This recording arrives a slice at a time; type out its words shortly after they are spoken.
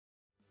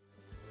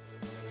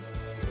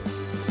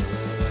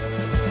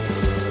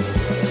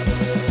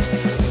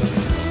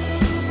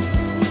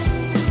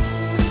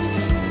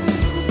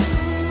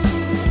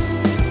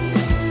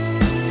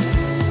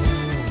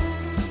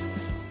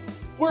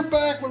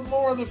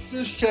the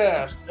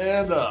Fishcast,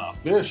 and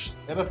Fish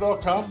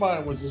NFL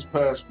Combine was this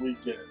past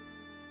weekend.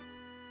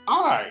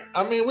 All right,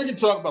 I mean, we can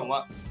talk about a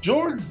lot.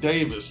 Jordan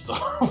Davis,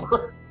 what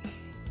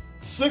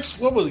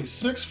was he?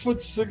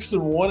 6'6"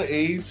 and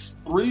 1/8,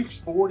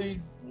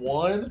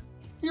 341.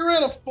 He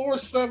ran a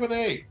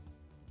 4.78.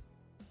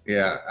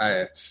 Yeah,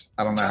 I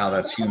don't know how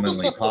that's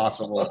humanly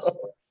possible.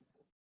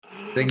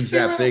 Things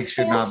that big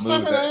should not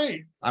move.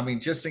 I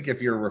mean, just think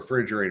if your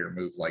refrigerator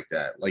moved like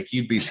that, like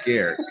you'd be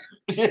scared.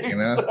 You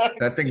know,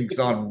 that thing's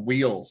on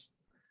wheels.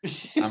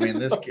 I mean,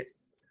 this kid,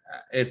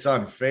 it's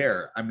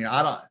unfair. I mean,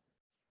 I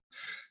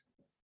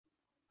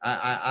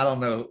don't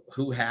know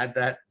who had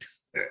that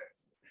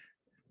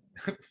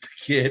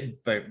kid,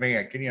 but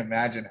man, can you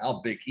imagine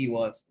how big he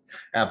was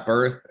at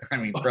birth? I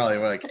mean, probably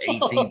like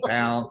 18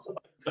 pounds.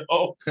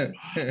 No.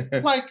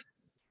 Like,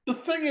 the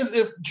thing is,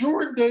 if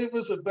Jordan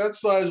Davis at that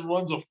size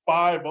runs a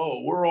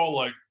 5.0, we're all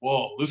like,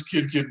 whoa, this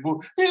kid can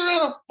move. He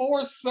ran a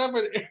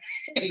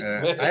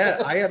 4.78.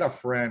 I had a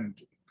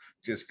friend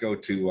just go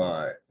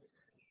to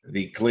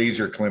the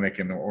Glazier Clinic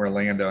in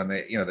Orlando, and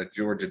they, the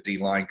Georgia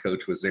D-line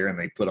coach was there, and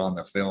they put on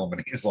the film,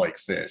 and he's like,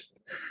 Fish.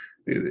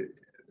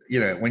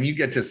 When you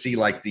get to see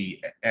like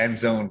the end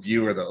zone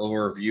view or the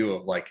overview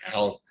of like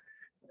how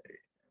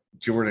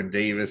Jordan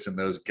Davis and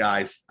those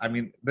guys, I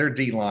mean, their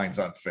D-line's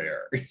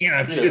unfair.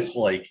 Just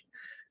like,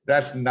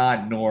 that's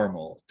not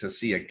normal to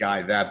see a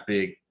guy that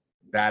big,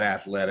 that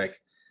athletic.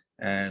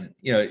 And,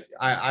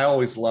 I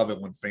always love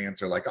it when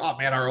fans are like, oh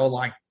man, our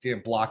O-line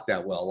didn't block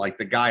that well. Like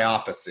the guy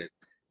opposite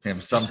him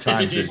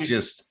sometimes is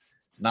just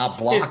not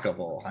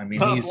blockable. I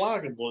mean,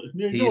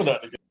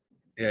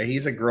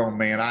 he's a grown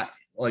man.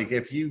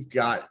 If you've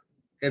got,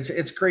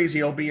 it's crazy.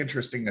 It'll be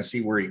interesting to see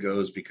where he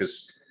goes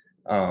because,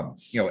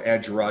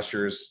 edge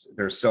rushers,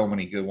 there's so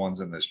many good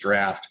ones in this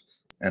draft,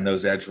 and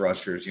those edge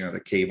rushers,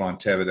 the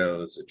Kayvon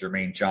Thibodeaux, the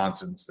Jermaine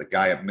Johnsons,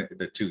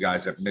 the two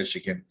guys at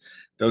Michigan,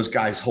 those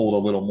guys hold a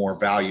little more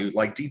value.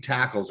 Like D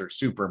tackles are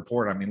super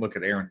important. I mean, look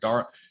at Aaron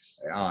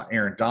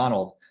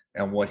Donald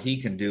and what he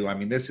can do. I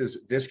mean, this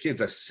kid's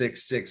a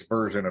 6'6"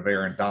 version of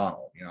Aaron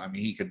Donald. I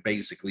mean, he could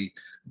basically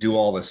do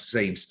all the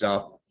same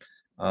stuff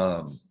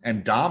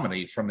and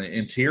dominate from the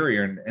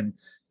interior. And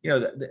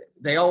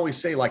they always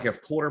say, like,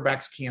 if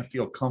quarterbacks can't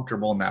feel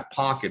comfortable in that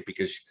pocket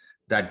because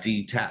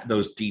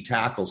those D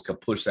tackles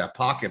could push that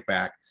pocket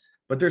back,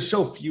 but there's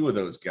so few of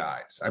those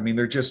guys. I mean,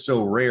 they're just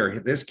so rare.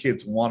 This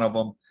kid's one of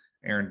them.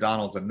 Aaron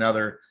Donald's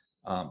another.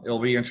 It'll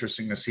be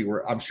interesting to see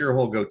where, I'm sure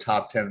he'll go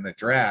top 10 in the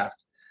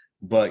draft,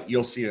 but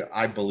you'll see,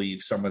 I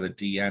believe, some of the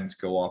DNs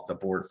go off the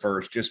board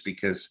first, just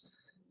because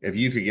if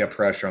you could get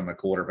pressure on the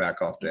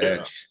quarterback off the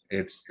edge,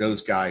 it's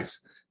those guys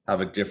have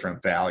a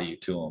different value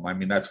to them. I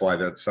mean, that's why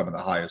they're some of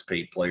the highest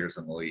paid players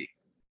in the league.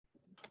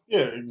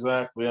 Yeah,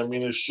 exactly. I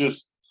mean, it's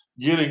just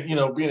getting,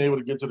 being able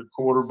to get to the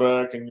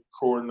quarterback and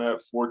recording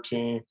that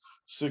 14,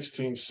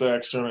 16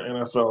 sacks during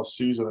an NFL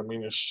season. I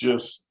mean, it's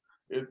just,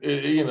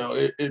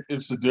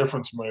 it's the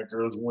difference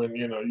maker is when,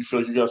 you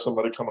feel like you got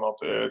somebody coming off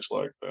the edge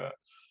like that.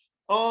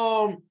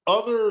 Were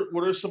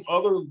there some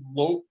other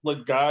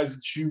guys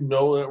that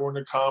that were in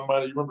the combine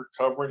that you remember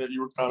covering that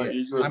you were kind of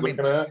eager looking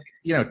at?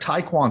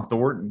 Tyquan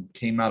Thornton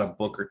came out of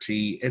Booker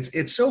T.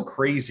 It's so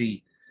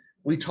crazy.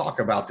 We talk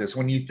about this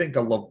when you think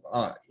of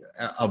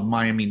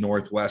Miami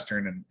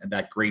Northwestern and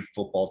that great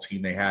football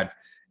team they had.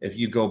 If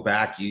you go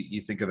back,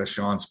 you think of the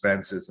Sean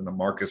Spences and the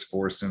Marcus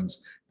Forsons,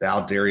 the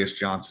Aldarius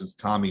Johnsons,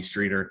 Tommy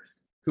Streeter.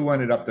 Who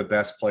ended up the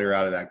best player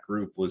out of that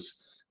group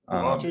was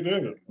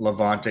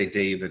Levante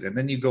David. And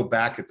then you go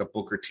back at the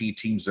Booker T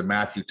teams, the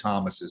Matthew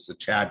Thomases, the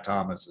Chad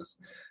Thomases,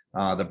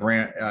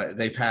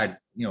 they've had,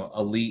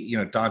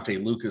 elite, Dante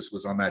Lucas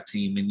was on that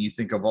team. And you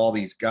think of all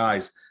these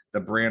guys, the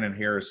Brandon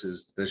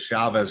Harrises, the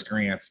Chavez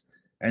Grants,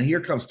 and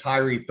here comes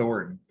Tyquan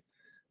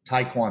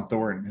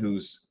Thornton,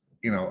 who's,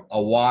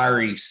 a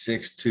wiry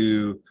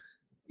 6'2".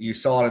 You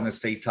saw it in the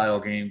state title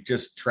game,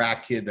 just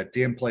track kid that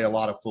didn't play a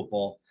lot of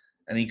football.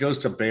 And he goes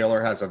to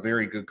Baylor, has a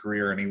very good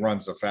career, and he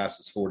runs the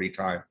fastest 40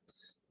 time,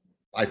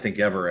 I think,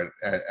 ever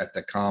at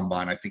the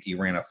combine. I think he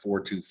ran a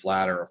 4.2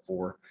 flat or a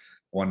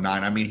 4.19.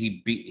 I mean,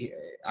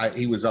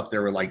 he was up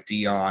there with like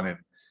Dion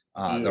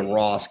and the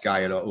Ross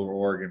guy at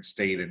Oregon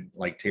State and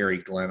like Terry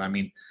Glenn. I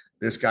mean,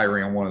 this guy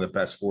ran one of the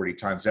best 40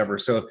 times ever.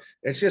 So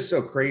it's just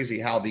so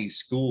crazy how these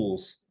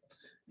schools,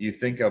 you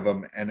think of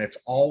them, and it's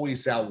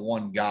always that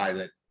one guy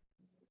that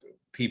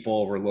people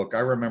overlook. I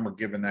remember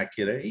giving that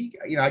kid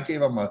I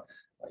gave him a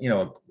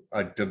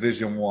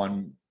Division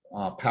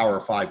I Power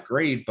 5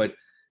 grade, but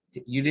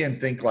you didn't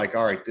think like,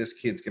 all right, this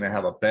kid's going to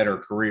have a better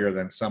career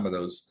than some of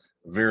those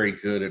very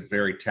good and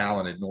very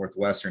talented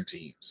Northwestern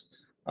teams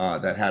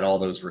that had all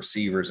those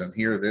receivers. And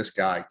here, this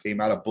guy came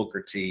out of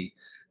Booker T,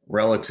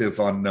 relative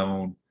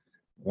unknown,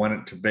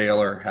 went to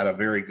Baylor, had a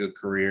very good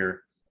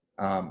career.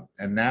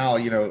 And now,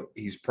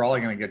 he's probably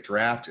going to get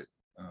drafted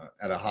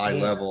at a high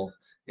level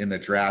in the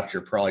draft.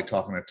 You're probably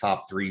talking a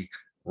top 3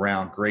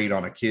 round grade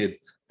on a kid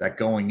that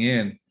going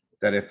in,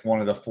 that if one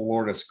of the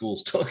Florida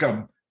schools took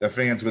him, the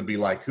fans would be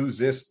like, who's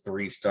this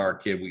 3-star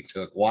kid we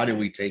took? Why did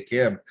we take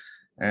him?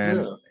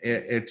 and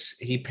Yeah.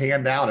 he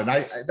panned out.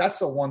 And that's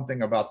the one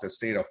thing about the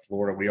state of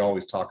Florida we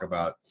always talk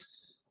about.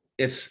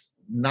 It's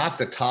not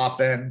the top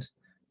end,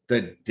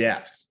 the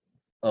depth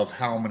of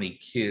how many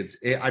kids.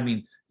 I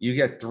mean, you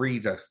get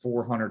 300 to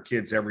 400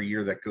 kids every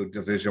year that go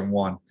Division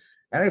I,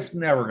 and it's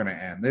never going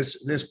to end.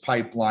 This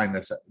pipeline,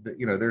 there's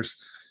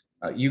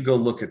you go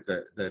look at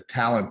the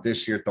talent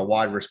this year at the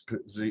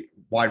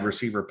wide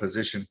receiver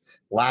position.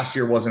 Last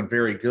year wasn't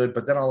very good,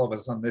 but then all of a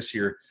sudden this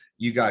year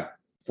you got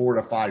 4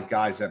 to 5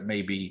 guys that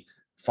may be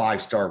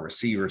 5-star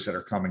receivers that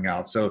are coming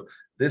out. So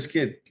this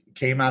kid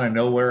came out of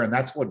nowhere, and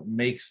that's what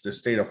makes the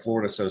state of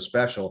Florida so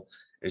special.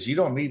 Is you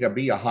don't need to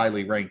be a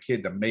highly ranked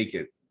kid to make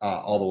it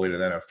all the way to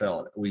the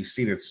NFL. We've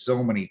seen it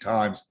so many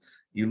times.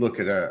 You look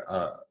at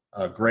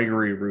a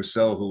Gregory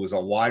Rousseau, who was a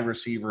wide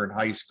receiver in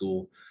high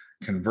school,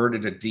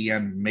 converted to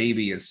DN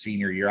maybe his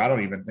senior year. I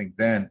don't even think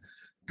then,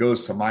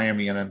 goes to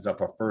Miami and ends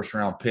up a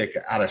first-round pick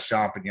out of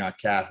Champagnat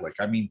Catholic.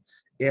 I mean,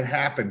 it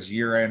happens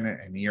year in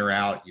and year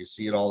out. You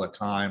see it all the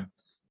time.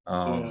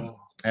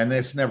 And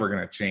it's never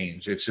going to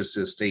change. It's just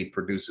this state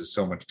produces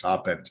so much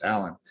top-end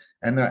talent,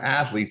 and the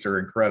athletes are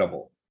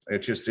incredible. It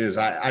just is.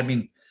 I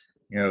mean,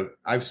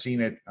 I've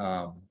seen it,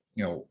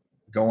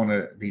 going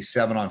to these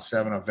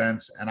 7-on-7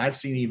 events, and I've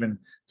seen even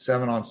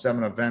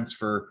 7-on-7 events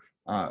for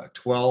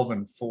 12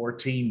 and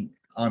 14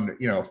 on,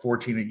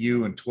 14 of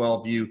you and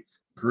 12 you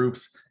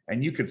groups.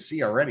 And you could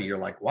see already, you're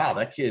like, wow,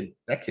 that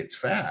kid's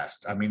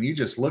fast. I mean, you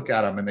just look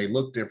at them and they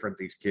look different,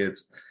 these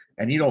kids,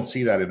 and you don't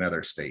see that in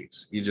other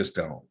states. You just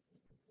don't.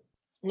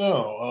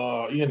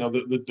 No,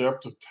 the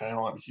depth of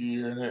talent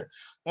here,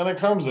 and it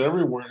comes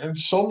everywhere. And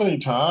so many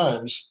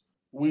times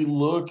we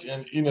look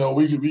and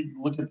we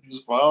look at these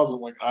files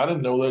and like, I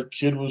didn't know that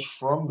kid was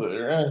from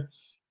there.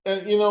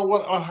 And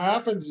what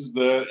happens is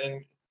that,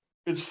 and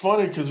it's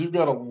funny because we've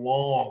got a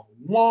long,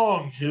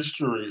 long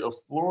history of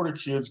Florida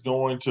kids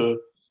going to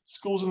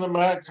schools in the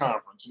MAC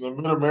conference, in the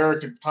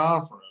Mid-American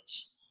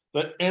Conference,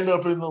 that end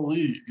up in the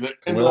league. That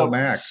end Khalil up,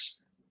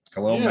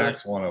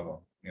 Mack's one of them.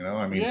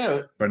 I mean,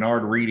 yeah,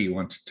 Bernard Reedy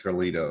went to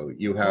Toledo.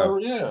 You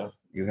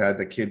had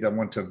the kid that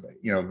went to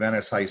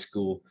Venice High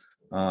School,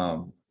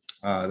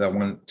 that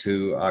went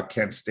to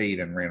Kent State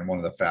and ran one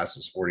of the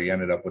fastest 40.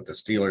 Ended up with the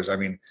Steelers. I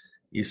mean,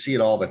 you see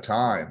it all the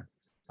time.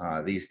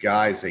 These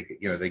guys, they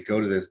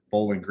go to the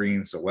Bowling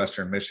Greens, the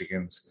Western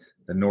Michigans,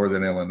 the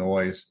Northern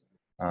Illinois,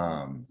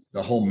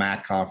 the whole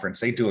MAC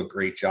conference. They do a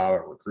great job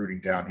at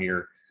recruiting down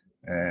here,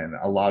 and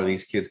a lot of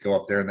these kids go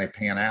up there and they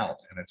pan out.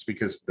 And it's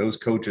because those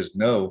coaches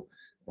know,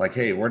 like,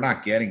 hey, we're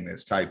not getting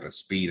this type of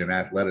speed and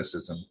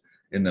athleticism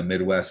in the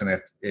Midwest.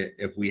 And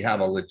if we have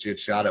a legit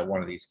shot at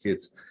one of these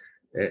kids,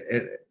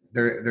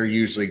 they're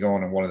usually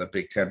going to one of the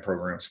Big Ten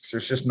programs because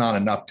there's just not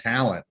enough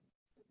talent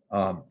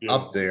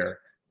up there.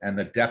 And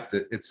the depth,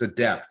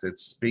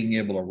 it's being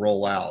able to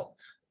roll out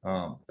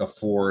the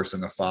 4s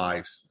and the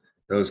 5s,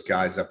 those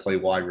guys that play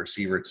wide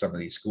receiver at some of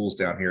these schools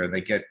down here, and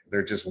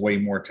they're just way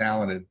more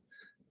talented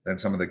than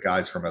some of the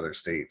guys from other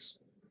states.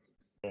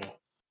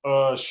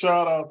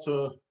 Shout out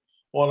to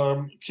one of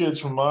them kids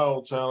from my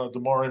old town,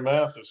 Damari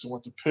Mathis, who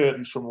went to Pitt.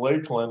 He's from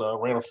Lakeland.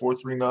 Ran a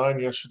 4.39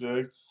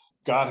 yesterday.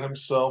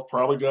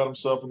 Probably got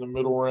himself in the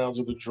middle rounds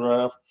of the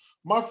draft.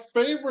 My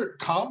favorite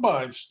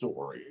combine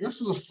story.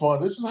 This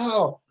is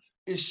how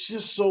it's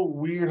just so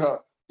weird how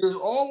there's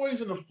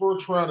always in the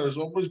first round, there's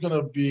always going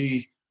to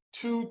be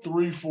 2,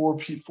 3,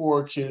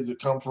 4 kids that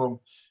come from,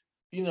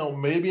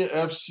 maybe an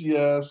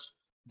FCS,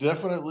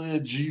 definitely a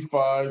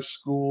G5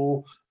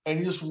 school, and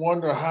you just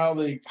wonder how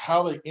they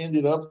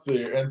ended up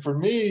there. And for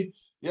me,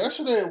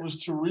 yesterday it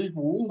was Tariq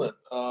Woolen,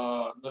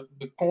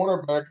 the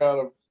cornerback out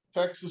of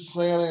Texas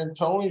San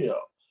Antonio.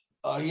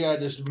 He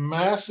had this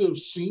massive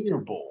Senior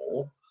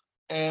Bowl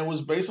and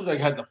was basically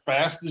had the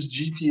fastest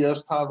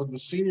GPS time in the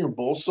Senior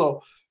Bowl.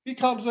 So he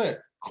comes in,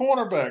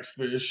 cornerback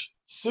fish,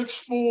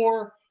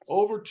 6'4",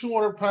 over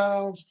 200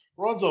 pounds,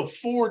 runs a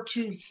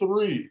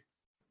 4.23.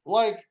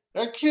 Like,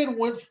 that kid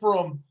went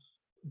from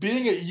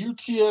being at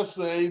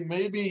UTSA,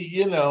 maybe,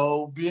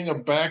 being a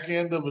back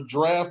end of a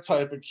draft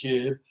type of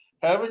kid,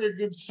 having a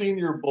good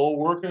Senior Bowl,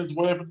 working his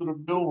way up into the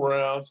middle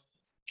rounds,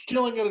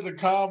 killing it at the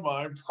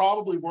combine,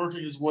 probably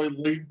working his way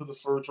late into the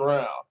first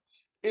round.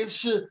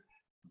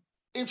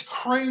 It's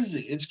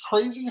crazy. It's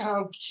crazy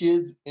how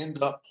kids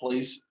end up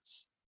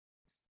places.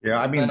 Yeah,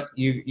 I mean,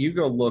 you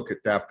go look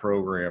at that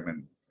program,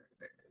 and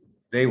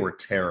they were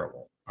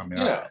terrible. I mean,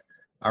 yeah.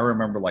 I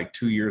remember like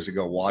 2 years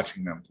ago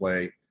watching them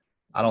play.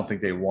 I don't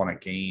think they won a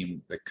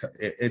game.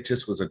 It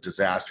just was a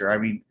disaster. I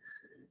mean,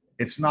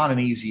 I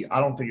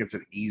don't think it's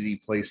an easy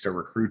place to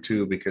recruit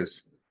to,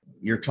 because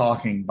you're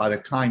talking, by the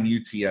time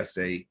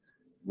UTSA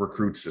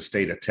recruits the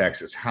state of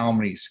Texas, how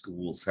many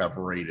schools have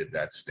raided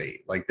that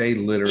state? Like, they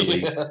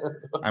literally,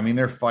 I mean,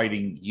 they're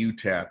fighting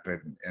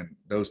UTEP and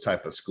those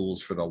type of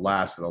schools for the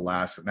last of the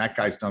last. And that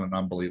guy's done an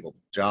unbelievable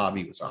job.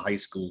 He was a high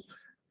school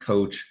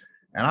coach.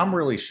 And I'm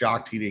really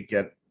shocked he didn't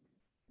get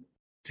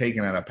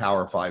taken at a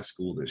Power 5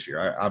 school this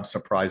year. I'm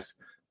surprised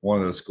one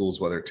of those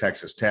schools, whether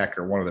Texas Tech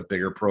or one of the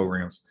bigger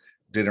programs,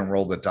 didn't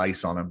roll the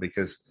dice on him,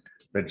 because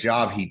the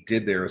job he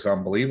did there is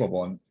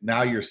unbelievable. And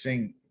now you're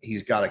seeing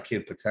he's got a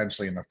kid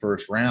potentially in the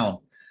first round.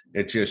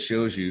 It just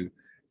shows you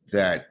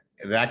that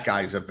that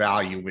guy's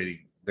evaluating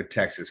the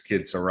Texas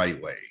kids the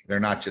right way. They're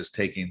not just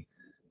taking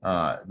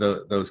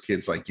those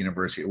kids like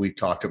University. We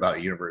talked about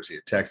a University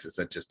of Texas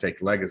that just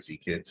take legacy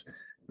kids.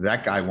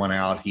 That guy went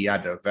out, he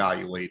had to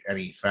evaluate, and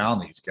he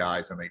found these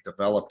guys and they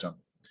developed them.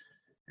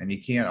 And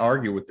you can't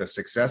argue with the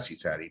success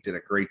he's had. He did a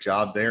great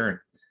job there and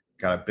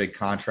got a big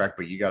contract,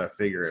 but you got to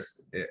figure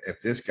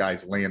if this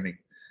guy's landing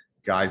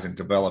guys and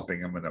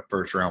developing them in the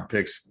first round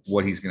picks,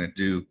 what he's going to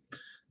do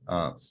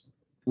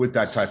with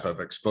that type of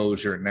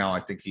exposure. And now I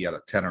think he had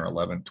a 10 or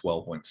 11,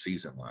 12 win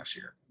season last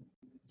year.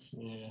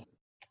 Yeah,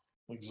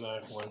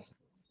 exactly.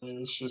 I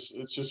mean, it's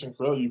just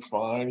incredible. You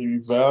find, you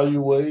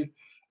evaluate,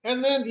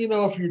 and then,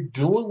 if you're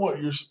doing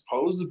what you're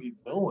supposed to be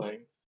doing,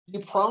 you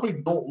probably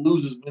don't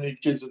lose as many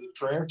kids in the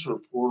transfer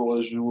portal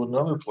as you would in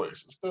other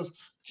places. Because a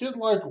kid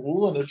like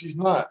Woolen, if he's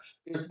not,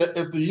 if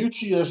the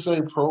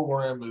UTSA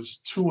program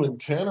is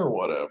 2-10 or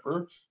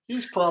whatever,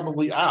 he's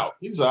probably out.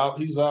 He's out.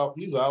 He's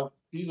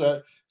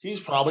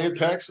probably at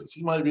Texas.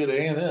 He might be at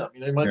A&M.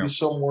 He might be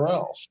somewhere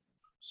else.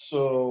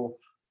 So,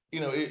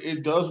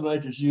 it does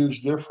make a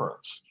huge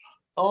difference.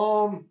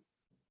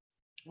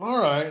 All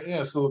right.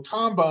 Yeah. So the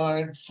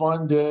combine,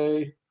 fun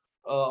day.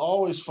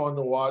 Always fun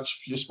to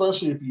watch,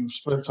 especially if you've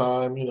spent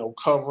time,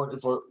 covering.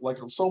 Like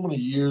in so many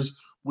years,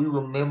 we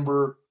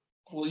remember,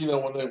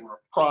 when they were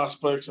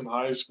prospects in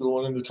high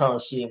school, and then to kind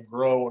of see them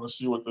grow and to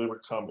see what they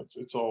become.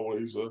 It's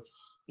always a,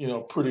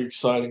 pretty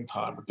exciting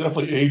time. It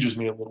definitely ages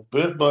me a little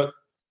bit, but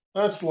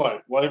that's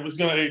life. Life is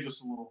going to age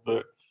us a little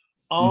bit.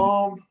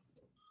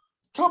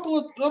 Couple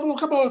of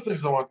other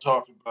things I want to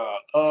talk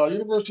about.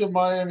 University of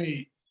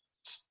Miami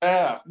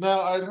staff.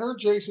 Now, I'd heard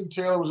Jason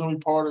Taylor was going to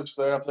be part of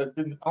staff. I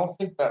don't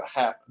think that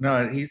happened.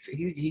 No,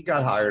 he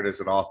got hired as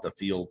an off the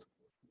field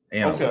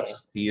analyst. Okay.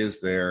 He is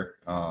there.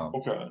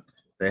 Okay.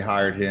 They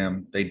hired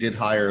him. They did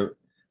hire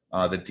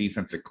the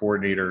defensive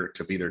coordinator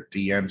to be their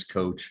DN's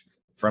coach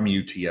from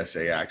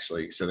UTSA,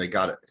 actually. So they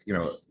got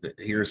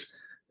it.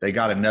 They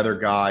got another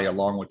guy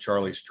along with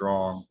Charlie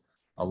Strong,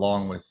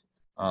 along with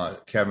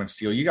Kevin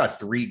Steele. You got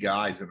three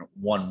guys in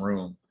one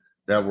room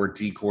that were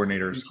D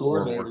coordinators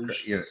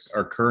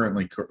or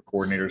currently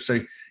coordinators. So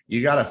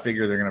you got to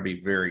figure they're going to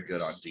be very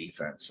good on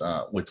defense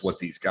with what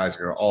these guys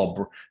are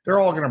they're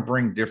all going to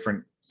bring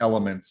different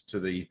elements to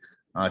the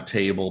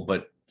table.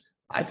 But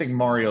I think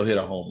Mario hit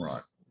a home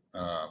run.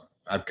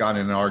 I've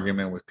gotten in an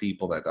argument with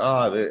people that,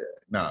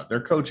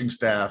 their coaching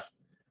staff,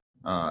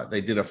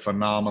 they did a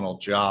phenomenal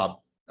job,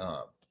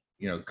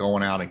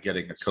 going out and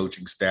getting a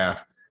coaching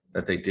staff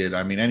that they did.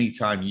 I mean,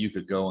 anytime you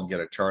could go and get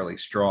a Charlie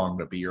Strong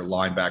to be your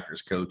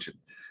linebackers coach. And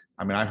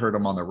I mean, I heard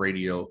him on the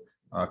radio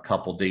a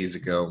couple days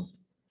ago,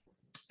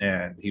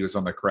 and he was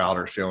on the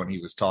Crowder show, and he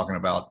was talking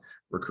about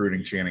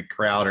recruiting Channing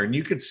Crowder. And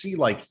you could see,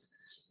 I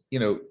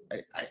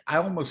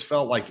almost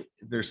felt like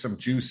there's some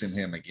juice in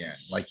him again.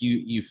 Like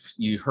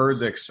you heard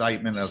the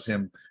excitement of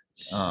him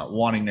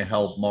wanting to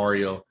help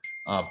Mario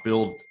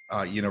build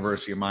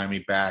University of Miami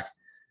back.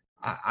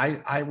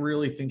 I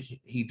really think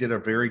he did a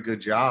very good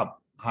job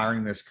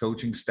hiring this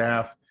coaching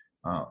staff.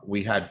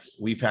 We've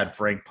had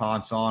Frank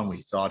Ponce on.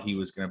 We thought he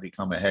was going to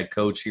become a head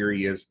coach. Here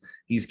he is.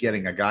 He's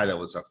getting a guy that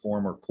was a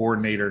former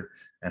coordinator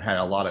and had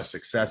a lot of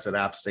success at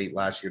App State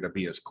last year to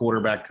be his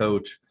quarterback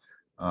coach.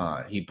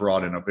 He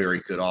brought in a very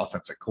good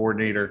offensive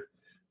coordinator.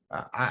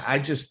 I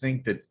just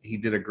think that he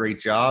did a great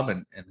job,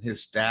 and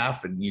his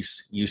staff, and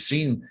you've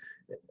seen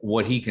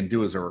what he can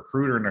do as a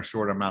recruiter in a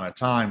short amount of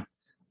time.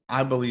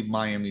 I believe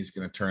Miami's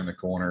going to turn the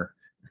corner,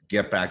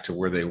 get back to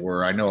where they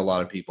were. I know a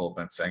lot of people have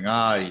been saying,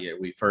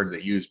 we've heard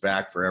the U's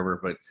back forever,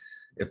 but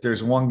if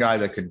there's one guy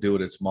that can do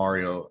it, it's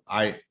Mario.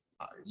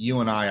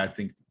 You and I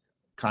think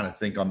kind of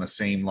think on the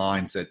same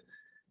lines that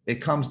it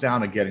comes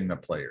down to getting the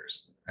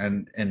players,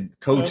 and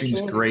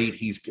coaching's great.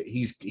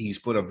 He's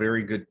put a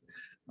very good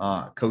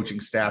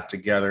coaching staff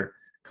together.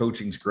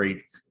 Coaching's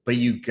great, but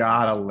you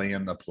gotta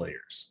land the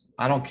players.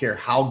 I don't care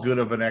how good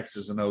of an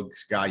X's and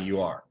O's guy you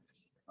are.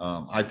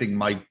 I think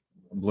Mike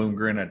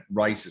Bloomgren at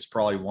Rice is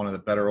probably one of the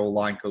better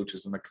O-line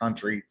coaches in the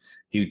country.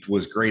 He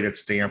was great at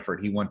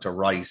Stanford. He went to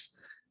Rice,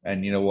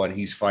 and you know what?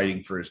 He's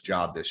fighting for his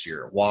job this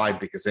year. Why?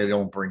 Because they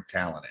don't bring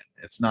talent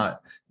in.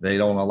 They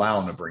don't allow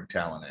him to bring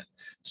talent in.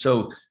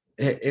 So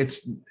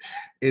it's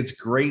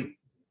great,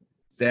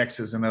 the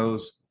X's and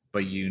O's,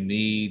 but you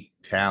need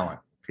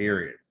talent,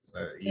 period.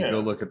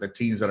 Go look at the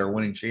teams that are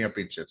winning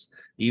championships,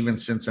 even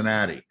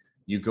Cincinnati.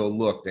 You go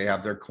look, they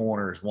have their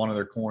corners. One of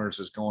their corners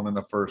is going in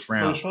the first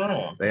round.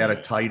 They had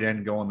a tight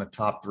end go in the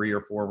top 3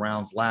 or 4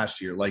 rounds last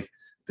year. Like,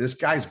 this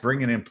guy's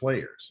bringing in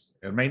players.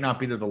 It may not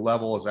be to the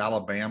level as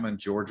Alabama and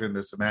Georgia and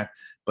this and that,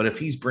 but if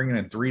he's bringing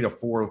in 3 to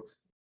 4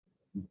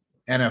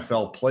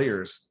 NFL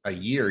players a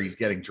year, he's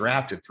getting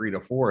drafted 3 to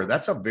 4.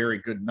 That's a very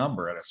good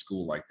number at a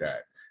school like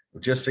that.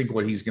 Just think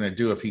what he's going to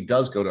do if he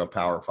does go to a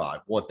Power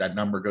 5. What, that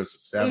number goes to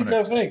 7?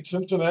 I think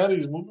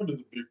Cincinnati's moving to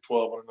the Big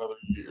 12 in another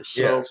year.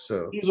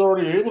 So he's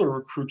already able to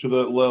recruit to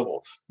that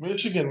level.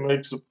 Michigan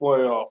makes a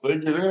playoff. They're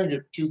going to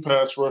get 2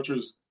 pass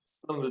rushers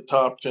one of the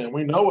top 10.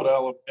 We know what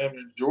Alabama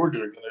and Georgia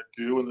are going to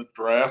do in the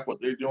draft,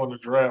 what they do in the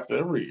draft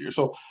every year.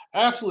 So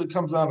absolutely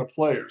comes down to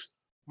players.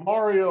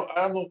 Mario,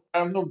 I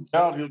have no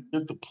doubt he'll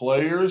get the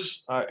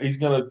players. He's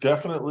going to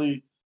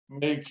definitely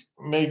make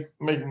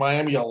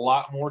Miami a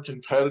lot more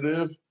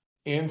competitive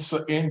in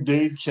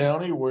Dade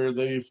County, where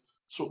they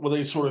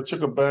sort of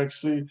took a back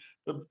seat.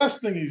 The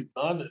best thing he's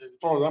done, as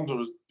far as I'm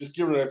concerned, is just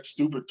get rid of that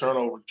stupid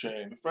turnover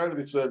chain. The fact that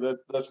he said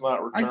that's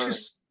not returning.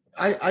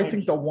 I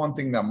think the one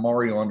thing that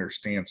Mario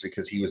understands,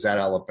 because he was at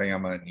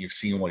Alabama and you've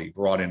seen what he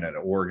brought in at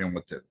Oregon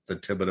with the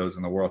Thibodeaus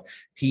in the world,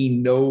 he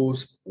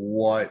knows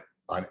what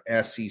an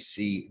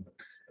SEC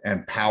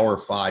and Power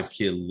 5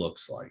 kid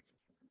looks like.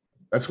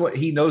 That's what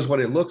he knows what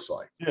it looks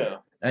like. Yeah.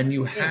 And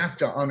you have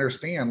to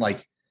understand,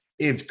 like,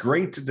 it's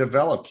great to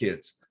develop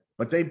kids,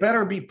 but they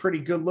better be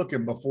pretty good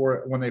looking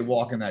when they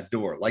walk in that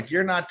door. Like,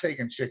 you're not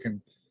taking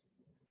chicken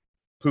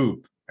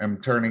poop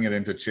and turning it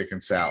into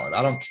chicken salad.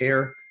 I don't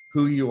care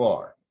who you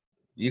are.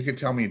 You could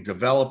tell me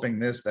developing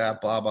this,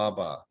 that, blah, blah,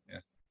 blah.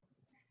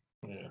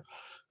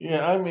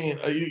 Yeah. I mean,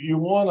 you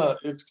want to,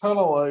 it's kind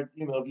of like,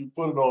 if you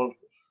put it on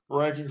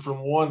ranking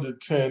from 1 to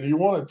 10, you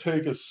want to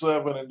take a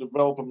 7 and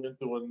develop them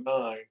into a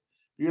 9.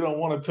 You don't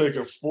want to take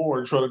a 4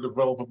 and try to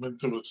develop them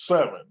into a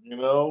 7,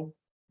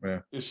 Yeah.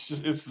 It's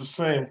the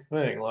same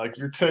thing. Like,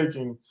 you're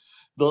taking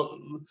the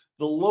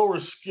lower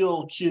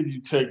skill kid you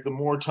take, the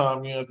more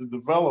time you have to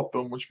develop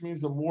him, which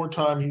means the more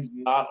time he's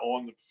not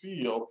on the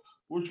field,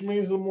 which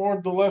means the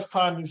less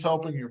time he's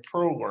helping your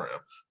program.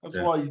 That's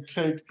why you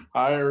take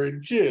higher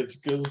end kids,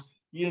 because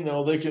you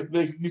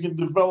can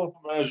develop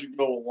them as you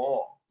go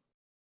along.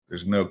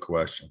 There's no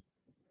question.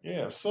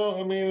 Yeah. So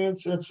I mean,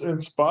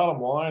 it's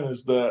bottom line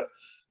is that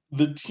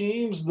the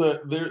teams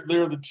that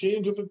they're the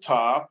teams at the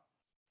top,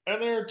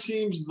 and there are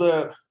teams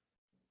that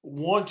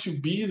want to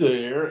be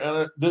there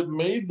and that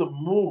made the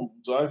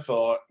moves. I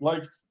thought,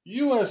 like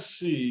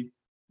USC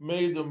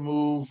made the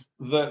move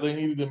that they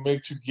needed to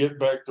make to get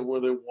back to where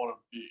they want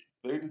to be.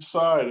 They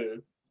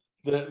decided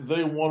that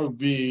they want to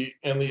be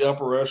in the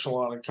upper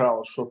echelon of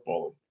college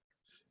football.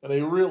 And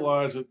they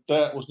realized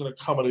that was going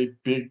to come at a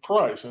big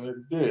price, and it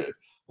did.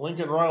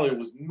 Lincoln Riley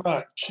was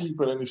not cheap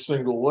in any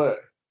single way.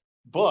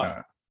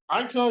 But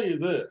I tell you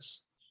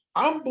this,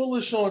 I'm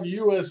bullish on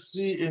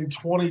USC in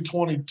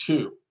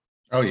 2022.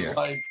 Oh, yeah.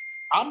 Like,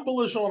 I'm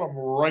bullish on them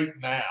right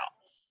now.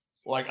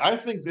 Like, I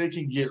think they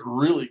can get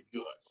really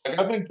good. Like,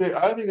 I think they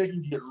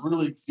can get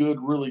really good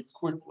really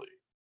quickly,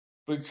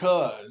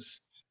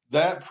 because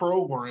that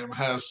program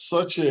has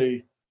such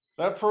a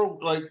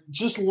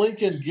just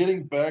Lincoln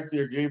getting back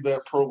there gave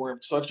that program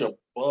such a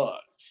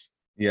buzz.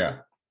 Yeah.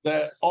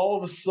 That all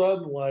of a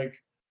sudden, like,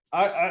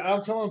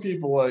 I'm telling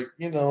people, like,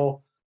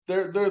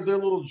 their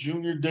little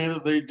junior day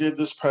that they did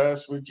this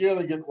past week. Yeah,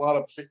 they get a lot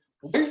of.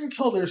 Wait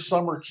until their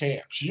summer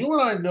camps. You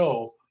and I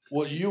know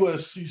what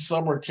USC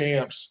summer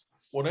camps,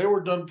 when they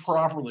were done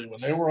properly, when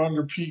they were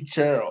under Pete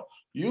Carroll,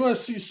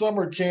 USC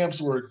summer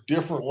camps were a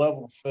different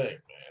level thing,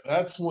 man.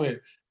 That's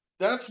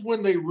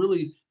when they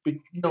really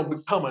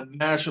become a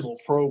national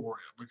program,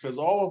 because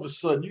all of a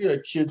sudden you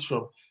got kids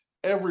from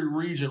every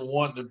region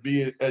wanting to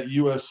be at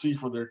USC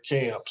for their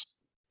camps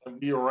and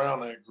be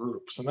around that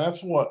groups. And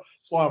that's why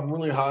I'm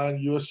really high on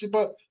USC.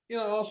 But I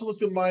also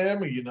looked at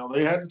Miami.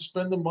 They had to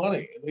spend the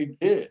money, and they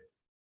did.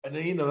 And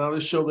then now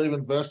they show they've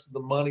invested the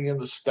money in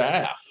the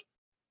staff.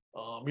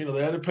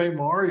 They had to pay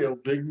Mario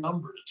big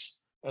numbers,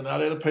 and now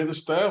they had to pay the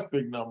staff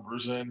big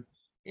numbers. And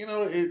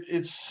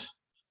it's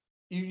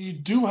you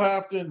do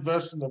have to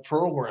invest in the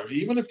program,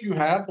 even if you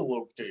have the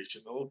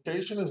location. The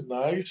location is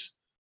nice,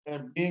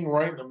 and being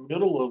right in the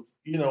middle of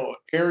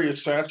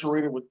areas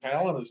saturated with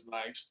talent is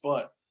nice,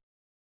 but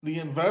the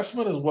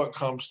investment is what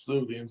comes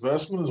through. The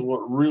investment is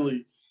what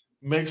really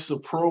makes the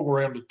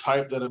program the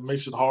type that it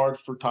makes it hard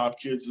for top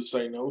kids to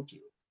say no to.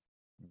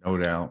 No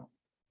doubt.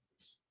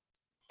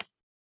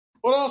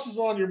 What else is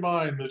on your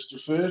mind, Mr.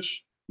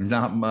 Fish?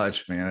 Not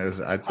much, man.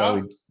 I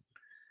thought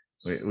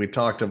we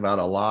talked about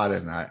a lot,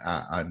 and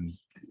I'm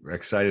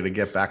excited to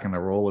get back in the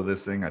role of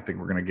this thing. I think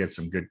we're going to get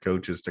some good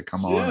coaches to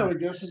come on. Yeah, we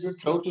get some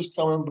good coaches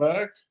coming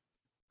back.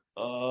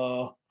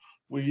 We'll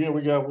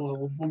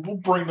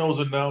bring those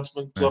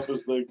announcements up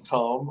as they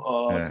come.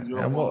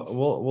 And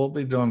we'll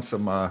be doing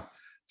some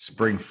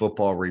spring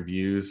football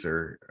reviews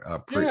or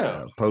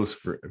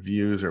post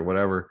reviews or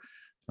whatever.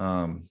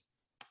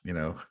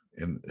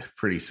 In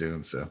pretty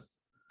soon. So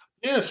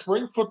yeah,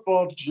 spring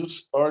football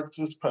just starts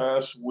this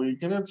past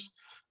week, and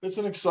it's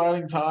an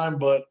exciting time,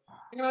 but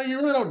you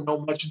really don't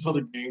know much until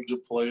the games are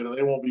played, and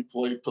they won't be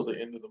played till the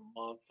end of the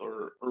month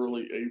or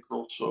early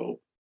April. So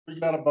we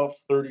got about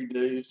 30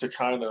 days to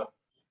kind of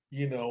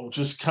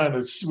just kind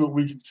of see what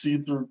we can see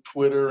through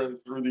Twitter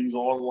and through these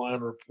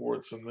online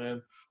reports. And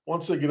then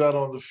once they get out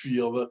on the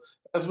field,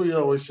 as we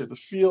always say, the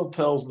field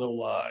tells no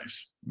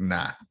lies.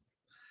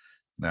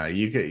 Nah,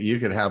 you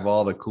could have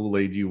all the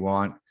Kool-Aid you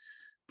want,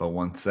 but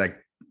once that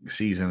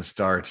season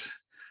starts,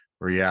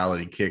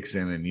 reality kicks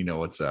in, and you know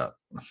what's up.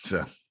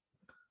 So,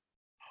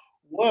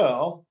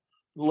 well,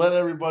 let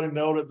everybody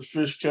know that the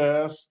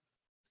Fishcast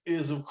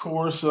is of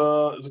course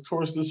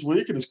this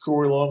week. It is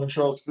Corey Long and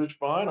Charles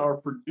Fishbein. Our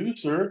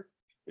producer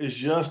is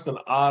Justin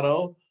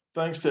Otto.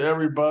 Thanks to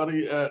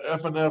everybody at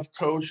FNF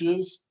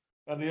Coaches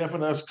and the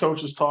FNF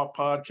Coaches Talk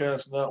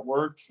Podcast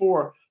Network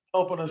for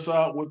helping us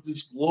out with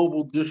this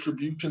global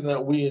distribution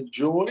that we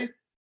enjoy.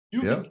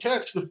 You can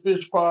catch the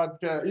Fish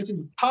Podcast. You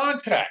can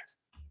contact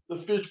the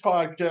Fish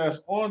Podcast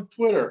on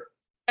Twitter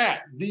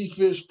at The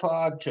Fish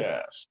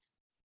Podcast.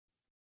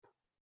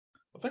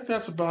 I think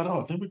that's about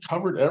all. I think we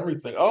covered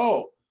everything.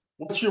 Oh,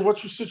 what's your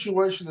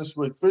situation this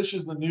week? Fish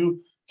is the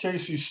new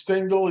Casey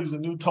Stengel. He's the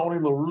new Tony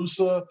La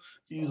Russa.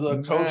 He's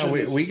coaching.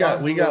 We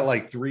got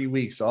like 3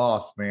 weeks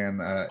off, man.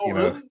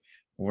 Really?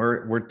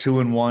 We're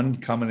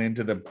 2-1 coming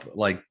into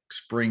the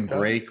spring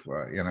break.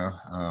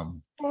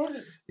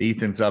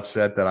 Ethan's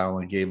upset that I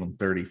only gave him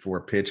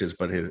 34 pitches,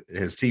 but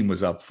his team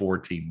was up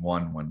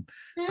 14-1 when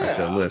I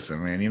said,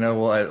 "Listen, man, you know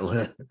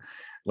what?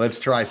 Let's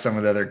try some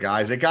of the other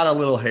guys." It got a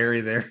little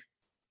hairy there.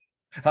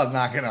 I'm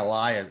not gonna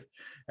lie.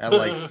 At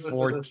like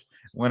 4,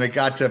 when it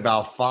got to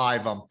about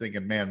 5, I'm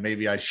thinking, man,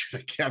 maybe I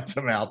should have kept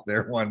him out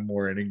there one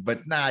more inning.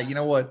 But nah, you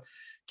know what?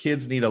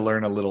 Kids need to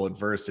learn a little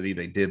adversity.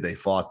 They did. They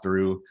fought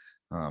through.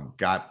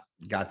 Got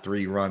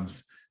 3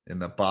 runs in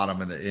the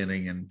bottom of the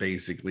inning and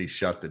basically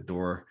shut the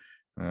door.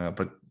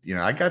 But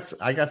I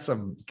got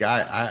some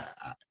guy.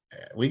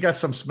 We got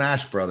some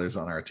Smash Brothers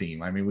on our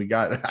team. I mean, we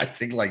got I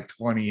think like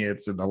 20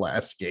 hits in the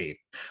last game.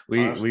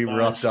 We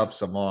roughed up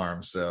some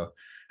arms, so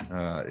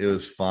it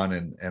was fun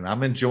and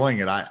I'm enjoying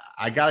it.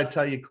 I got to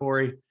tell you,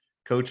 Corey,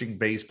 coaching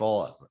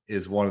baseball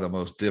is one of the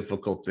most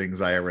difficult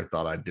things I ever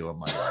thought I'd do in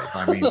my life.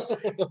 I mean,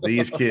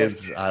 these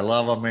kids, I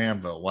love them,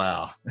 man, but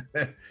wow.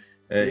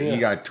 You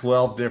got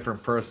 12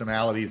 different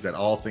personalities that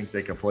all think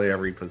they can play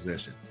every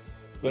position.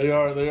 They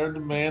are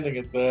demanding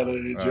at that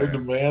age. They're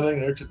demanding.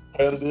 They're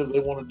competitive. They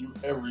want to do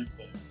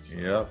everything. So.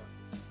 Yep.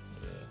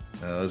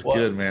 It was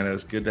good, man. It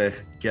was good to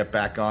get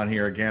back on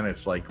here again.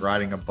 It's like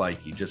riding a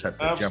bike. You just have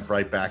to jump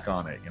right back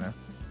on it,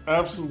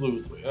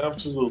 Absolutely.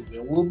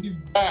 And we'll be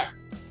back.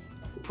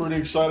 Pretty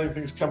exciting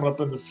things coming up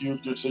in the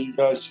future, so you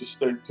guys just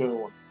stay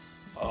tuned.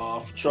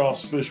 For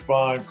Charles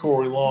Fishbein,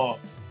 Corey Long.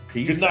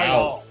 Peace Good night, out.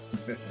 all.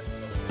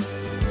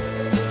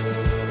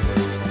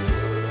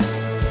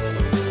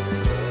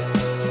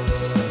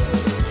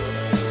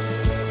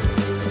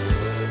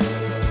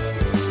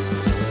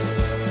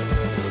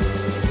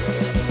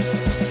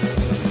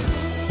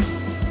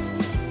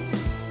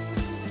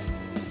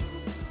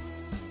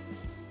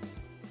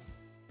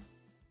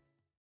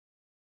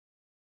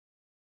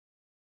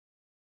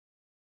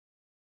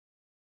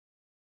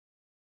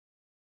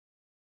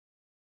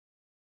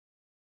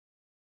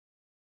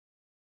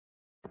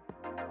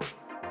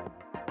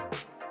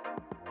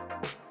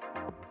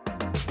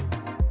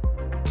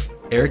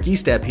 Eric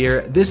Estep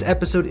here. This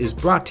episode is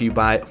brought to you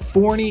by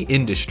Forney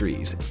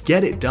Industries.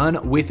 Get it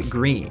done with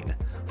green.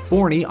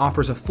 Forney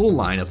offers a full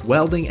line of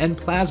welding and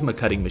plasma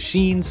cutting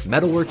machines,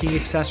 metalworking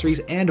accessories,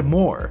 and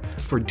more.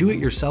 For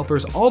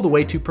do-it-yourselfers all the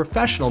way to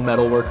professional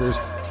metalworkers,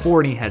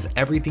 Forney has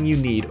everything you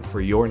need for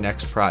your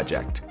next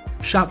project.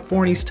 Shop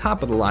Forney's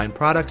top-of-the-line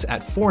products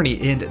at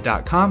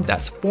forneyInd.com.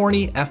 That's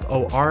Forney,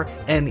 Forney,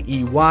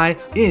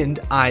 Ind,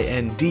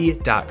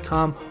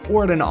 IND.com,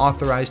 or at an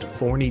authorized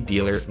Forney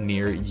dealer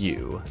near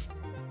you.